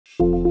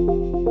Hello,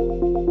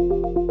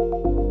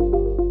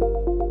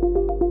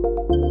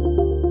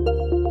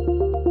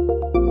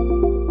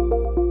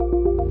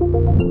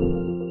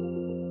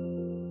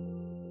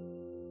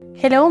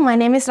 my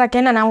name is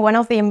Raquel and I'm one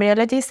of the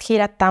embryologists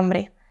here at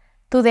Tambre.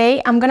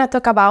 Today I'm going to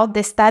talk about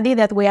the study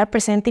that we are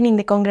presenting in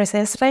the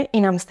Congress-ICSI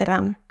in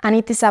Amsterdam, and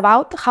it is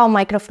about how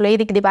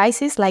microfluidic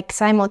devices like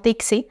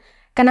Zymot-ICSI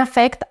can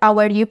affect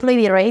our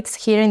euploidy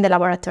rates here in the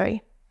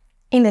laboratory.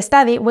 In the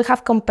study, we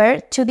have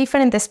compared two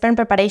different sperm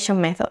preparation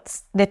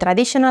methods, the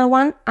traditional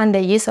one and the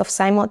use of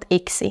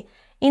Zymot-ICSI,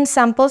 in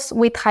samples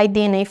with high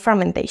DNA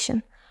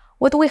fragmentation.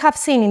 What we have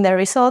seen in the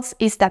results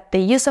is that the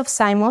use of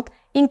Zymot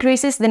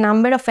increases the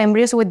number of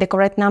embryos with the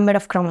correct number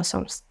of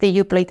chromosomes, the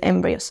euploid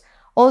embryos.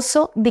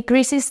 Also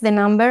decreases the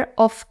number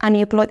of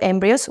aneuploid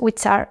embryos,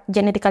 which are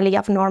genetically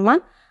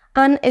abnormal,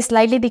 and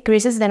slightly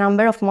decreases the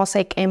number of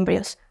mosaic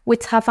embryos,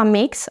 which have a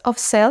mix of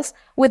cells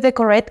with the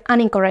correct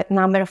and incorrect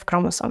number of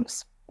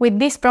chromosomes. With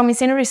these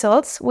promising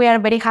results, we are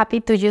very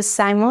happy to use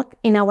Zymot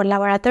in our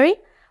laboratory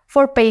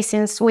for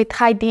patients with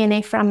high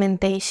DNA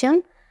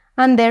fragmentation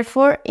and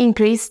therefore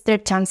increase their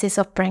chances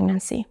of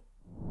pregnancy.